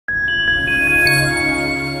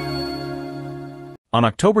On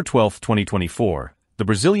October 12, 2024, the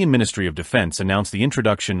Brazilian Ministry of Defense announced the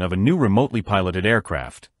introduction of a new remotely piloted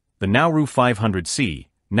aircraft, the Nauru 500C,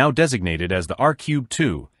 now designated as the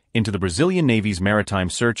R-2, into the Brazilian Navy's Maritime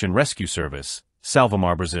Search and Rescue Service,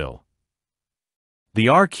 Salvamar Brazil. The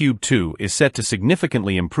R-2 is set to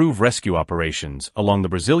significantly improve rescue operations along the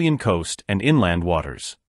Brazilian coast and inland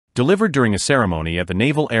waters. Delivered during a ceremony at the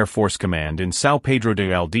Naval Air Force Command in São Pedro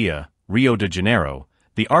de Aldeia, Rio de Janeiro,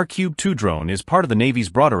 the R-2 drone is part of the Navy's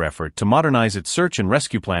broader effort to modernize its search and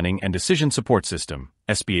rescue planning and decision support system,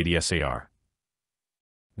 SPAD-SAR.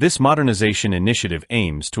 This modernization initiative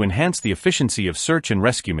aims to enhance the efficiency of search and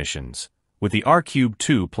rescue missions, with the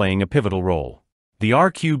R-2 playing a pivotal role. The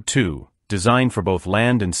R-2, designed for both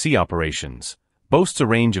land and sea operations, boasts a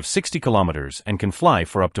range of 60 kilometers and can fly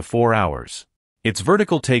for up to 4 hours. Its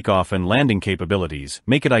vertical takeoff and landing capabilities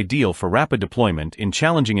make it ideal for rapid deployment in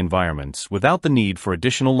challenging environments without the need for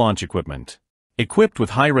additional launch equipment. Equipped with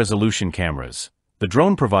high-resolution cameras, the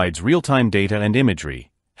drone provides real-time data and imagery,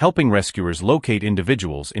 helping rescuers locate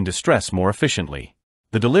individuals in distress more efficiently.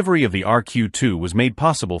 The delivery of the R-2 was made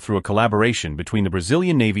possible through a collaboration between the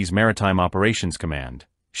Brazilian Navy's Maritime Operations Command,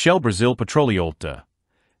 Shell Brasil Petroleolta,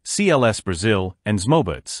 CLS Brazil, and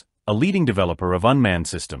Xmobots, a leading developer of unmanned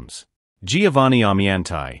systems. Giovanni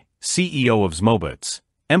Amiantai, CEO of Xmobots,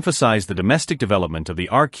 emphasized the domestic development of the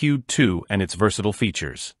R-2 and its versatile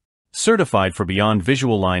features. Certified for beyond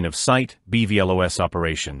visual line of sight (BVLOS)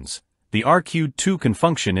 operations, the R-2 can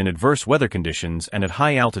function in adverse weather conditions and at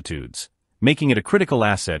high altitudes, making it a critical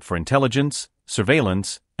asset for intelligence,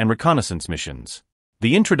 surveillance, and reconnaissance missions.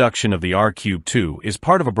 The introduction of the R-2 is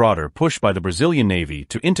part of a broader push by the Brazilian Navy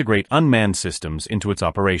to integrate unmanned systems into its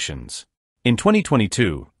operations. In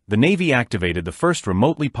 2022, the Navy activated the first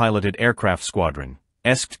remotely piloted aircraft squadron,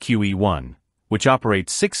 SQE-1, which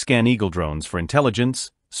operates 6 ScanEagle drones for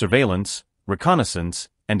intelligence, surveillance, reconnaissance,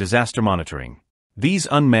 and disaster monitoring. These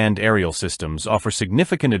unmanned aerial systems offer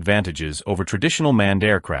significant advantages over traditional manned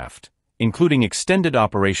aircraft, including extended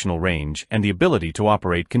operational range and the ability to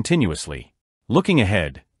operate continuously. Looking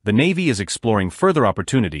ahead, the Navy is exploring further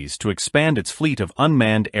opportunities to expand its fleet of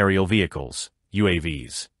unmanned aerial vehicles,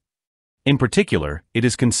 UAVs. In particular, it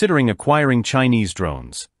is considering acquiring Chinese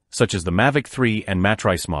drones, such as the Mavic 3 and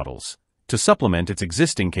Matrice models, to supplement its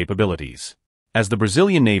existing capabilities. As the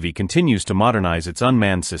Brazilian Navy continues to modernize its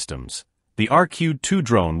unmanned systems, the R-2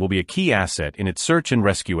 drone will be a key asset in its search and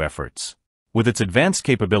rescue efforts. With its advanced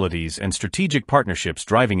capabilities and strategic partnerships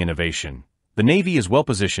driving innovation, the Navy is well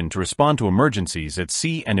positioned to respond to emergencies at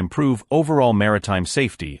sea and improve overall maritime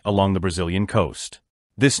safety along the Brazilian coast.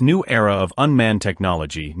 This new era of unmanned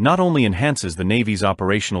technology not only enhances the Navy's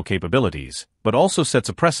operational capabilities, but also sets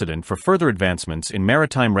a precedent for further advancements in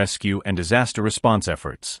maritime rescue and disaster response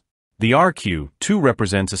efforts. The R-2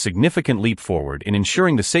 represents a significant leap forward in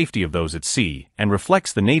ensuring the safety of those at sea and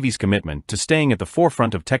reflects the Navy's commitment to staying at the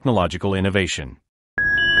forefront of technological innovation.